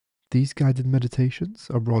These guided meditations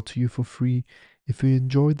are brought to you for free. If you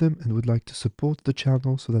enjoy them and would like to support the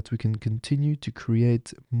channel so that we can continue to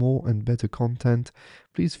create more and better content,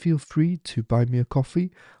 please feel free to buy me a coffee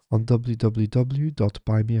on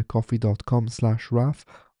www.buymeacoffee.com/Raf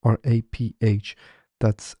or APH.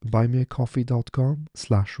 That's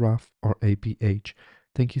buymeacoffee.com/Raf or APH.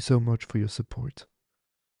 Thank you so much for your support.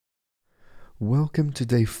 Welcome to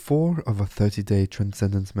day 4 of a 30-day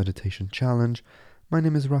Transcendence meditation challenge. My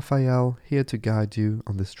name is Raphael, here to guide you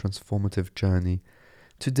on this transformative journey.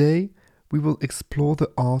 Today, we will explore the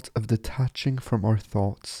art of detaching from our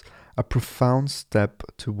thoughts, a profound step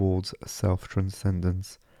towards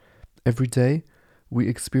self-transcendence. Every day, we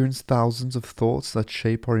experience thousands of thoughts that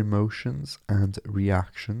shape our emotions and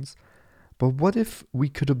reactions. But what if we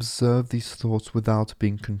could observe these thoughts without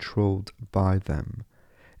being controlled by them?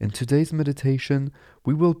 In today's meditation,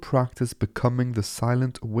 we will practice becoming the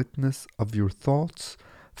silent witness of your thoughts,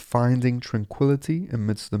 finding tranquility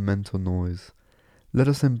amidst the mental noise. Let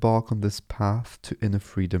us embark on this path to inner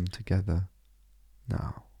freedom together.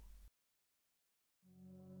 Now.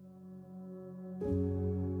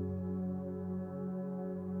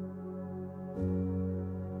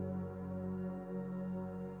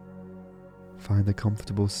 Find a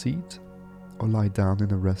comfortable seat or lie down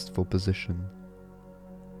in a restful position.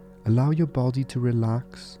 Allow your body to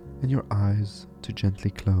relax and your eyes to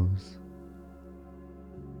gently close.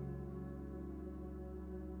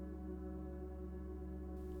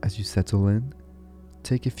 As you settle in,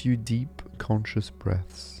 take a few deep, conscious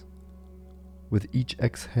breaths. With each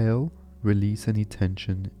exhale, release any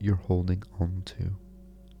tension you're holding on to.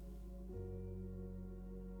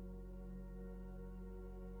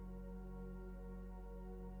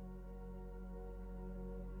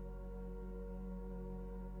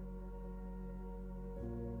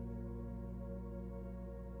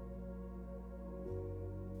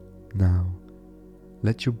 Now,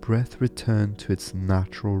 let your breath return to its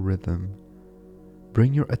natural rhythm.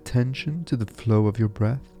 Bring your attention to the flow of your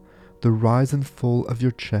breath, the rise and fall of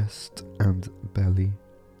your chest and belly.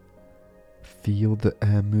 Feel the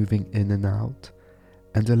air moving in and out,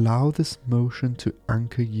 and allow this motion to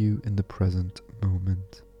anchor you in the present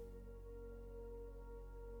moment.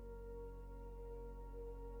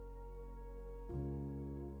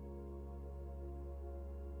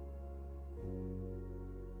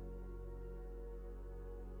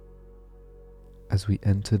 As we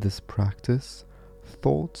enter this practice,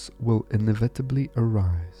 thoughts will inevitably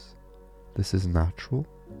arise. This is natural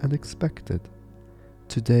and expected.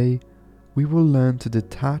 Today, we will learn to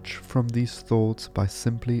detach from these thoughts by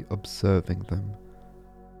simply observing them.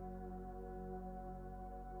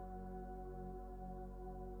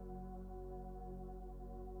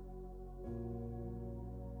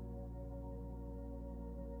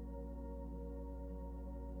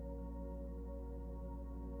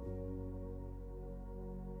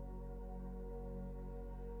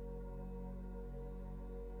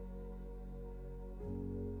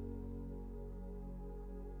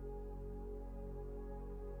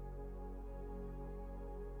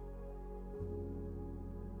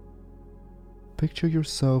 Picture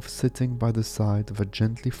yourself sitting by the side of a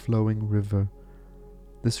gently flowing river.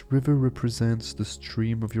 This river represents the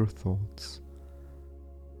stream of your thoughts.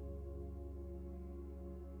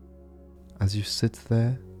 As you sit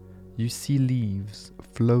there, you see leaves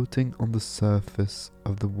floating on the surface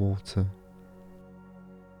of the water.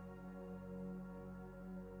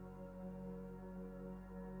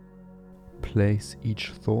 Place each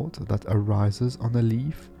thought that arises on a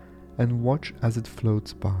leaf and watch as it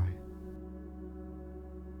floats by.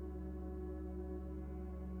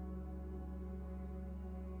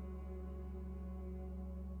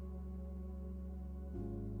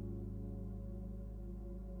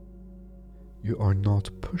 You are not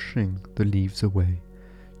pushing the leaves away.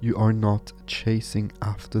 You are not chasing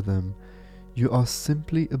after them. You are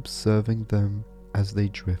simply observing them as they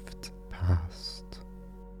drift past.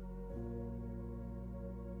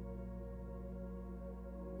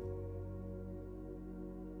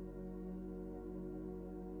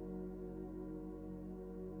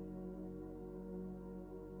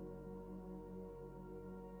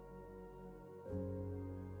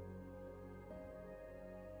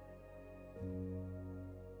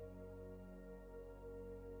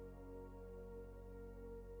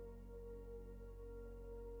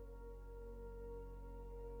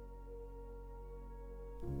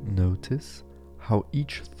 Notice how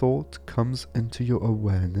each thought comes into your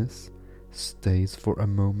awareness, stays for a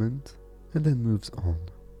moment, and then moves on.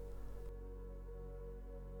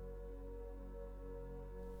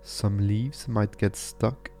 Some leaves might get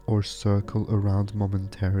stuck or circle around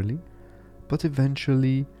momentarily, but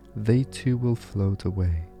eventually they too will float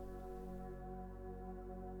away.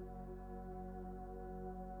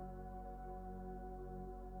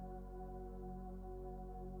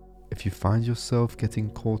 If you find yourself getting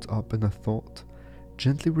caught up in a thought,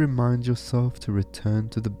 gently remind yourself to return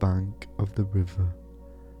to the bank of the river,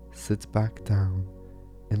 sit back down,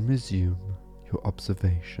 and resume your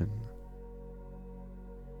observation.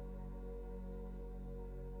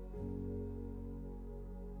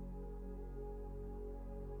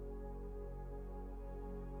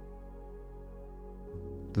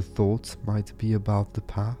 The thoughts might be about the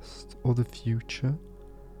past or the future,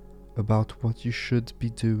 about what you should be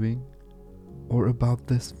doing, or about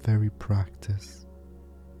this very practice.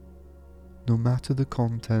 No matter the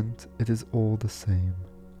content, it is all the same.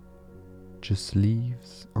 Just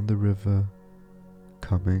leaves on the river,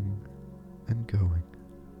 coming and going.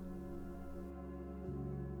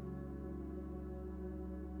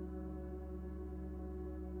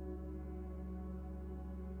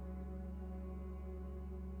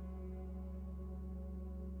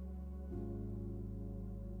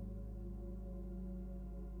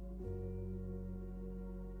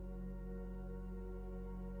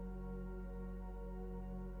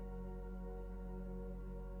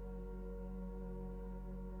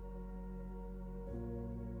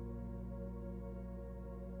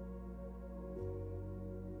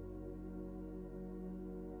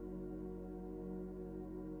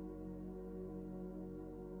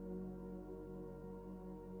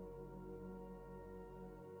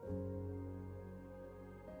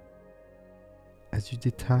 As you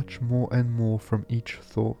detach more and more from each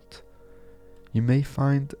thought, you may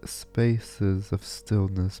find spaces of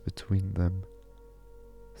stillness between them.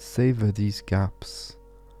 Savor these gaps,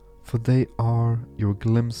 for they are your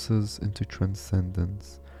glimpses into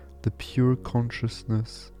transcendence, the pure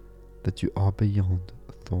consciousness that you are beyond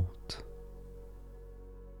thought.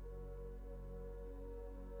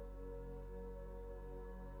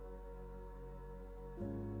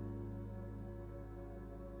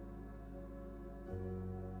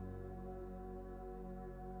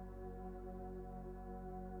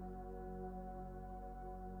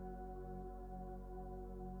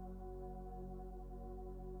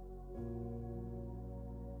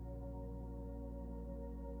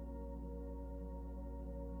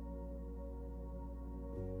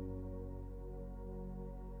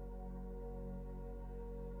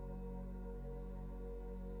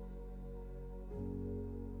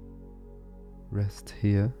 Rest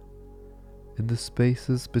here, in the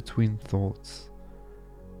spaces between thoughts.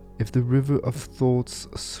 If the river of thoughts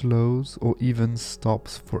slows or even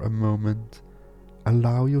stops for a moment,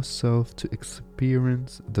 allow yourself to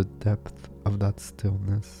experience the depth of that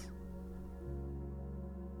stillness.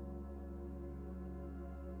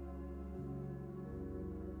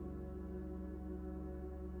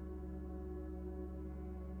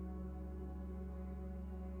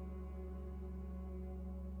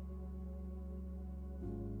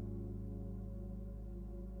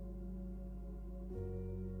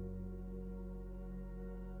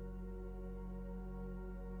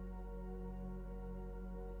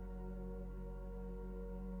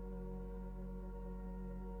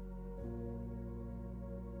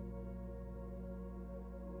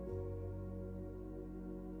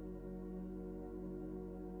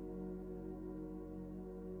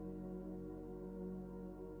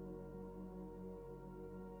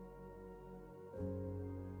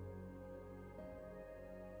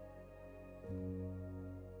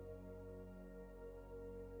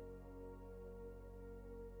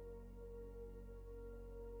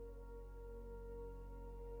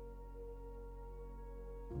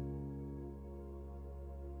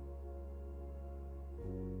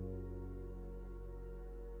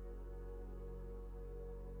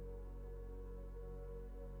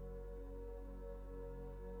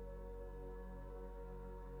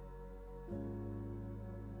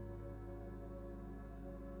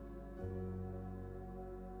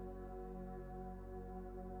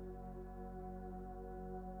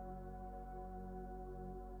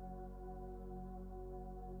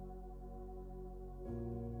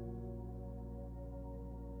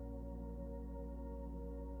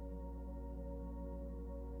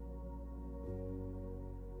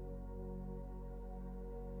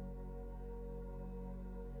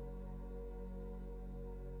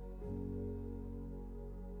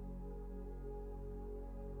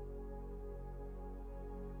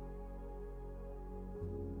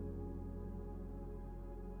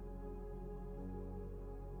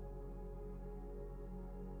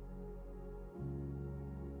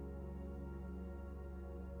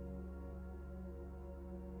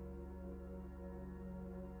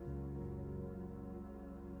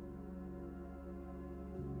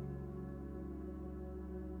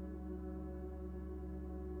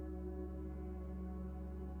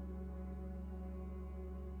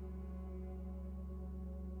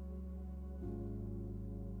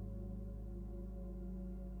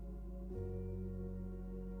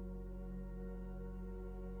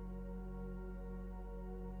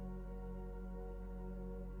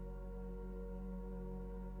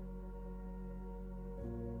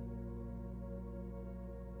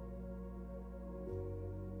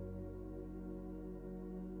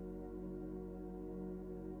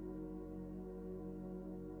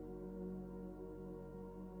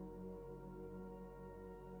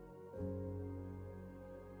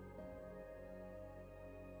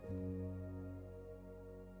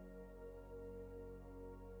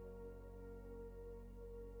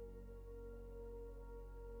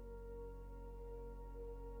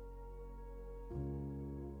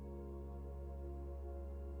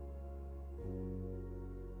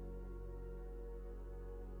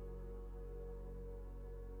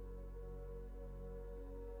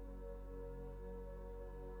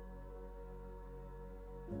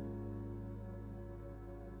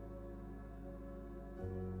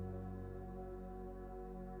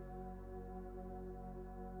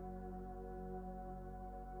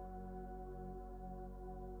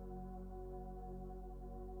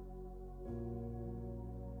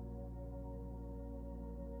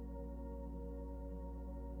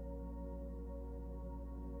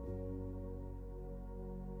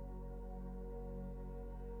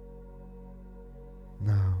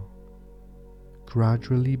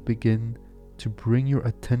 gradually begin to bring your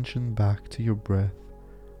attention back to your breath,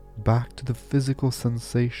 back to the physical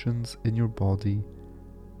sensations in your body,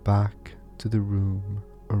 back to the room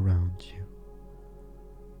around you.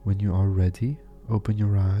 When you are ready, open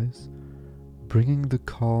your eyes, bringing the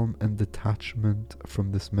calm and detachment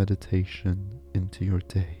from this meditation into your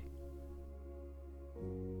day.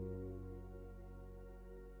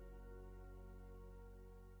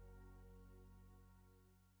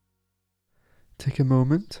 Take a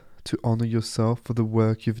moment to honor yourself for the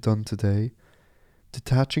work you've done today.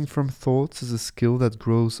 Detaching from thoughts is a skill that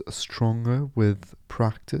grows stronger with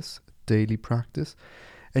practice, daily practice,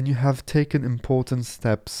 and you have taken important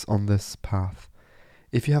steps on this path.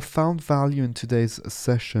 If you have found value in today's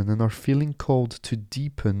session and are feeling called to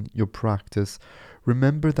deepen your practice,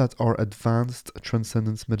 remember that our Advanced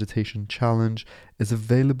Transcendence Meditation Challenge is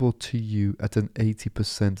available to you at an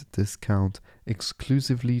 80% discount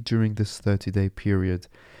exclusively during this 30-day period.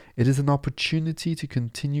 It is an opportunity to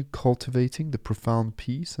continue cultivating the profound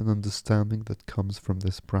peace and understanding that comes from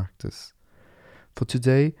this practice. For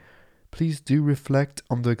today, please do reflect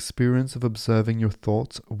on the experience of observing your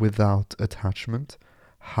thoughts without attachment.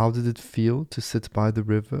 How did it feel to sit by the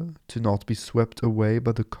river, to not be swept away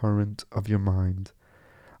by the current of your mind?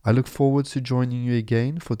 I look forward to joining you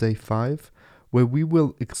again for day 5, where we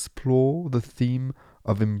will explore the theme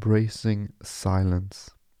of embracing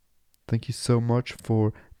silence. Thank you so much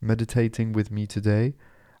for meditating with me today.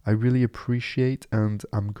 I really appreciate and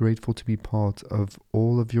I'm grateful to be part of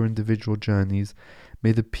all of your individual journeys.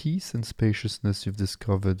 May the peace and spaciousness you've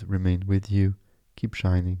discovered remain with you. Keep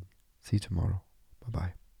shining. See you tomorrow.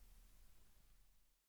 Bye-bye.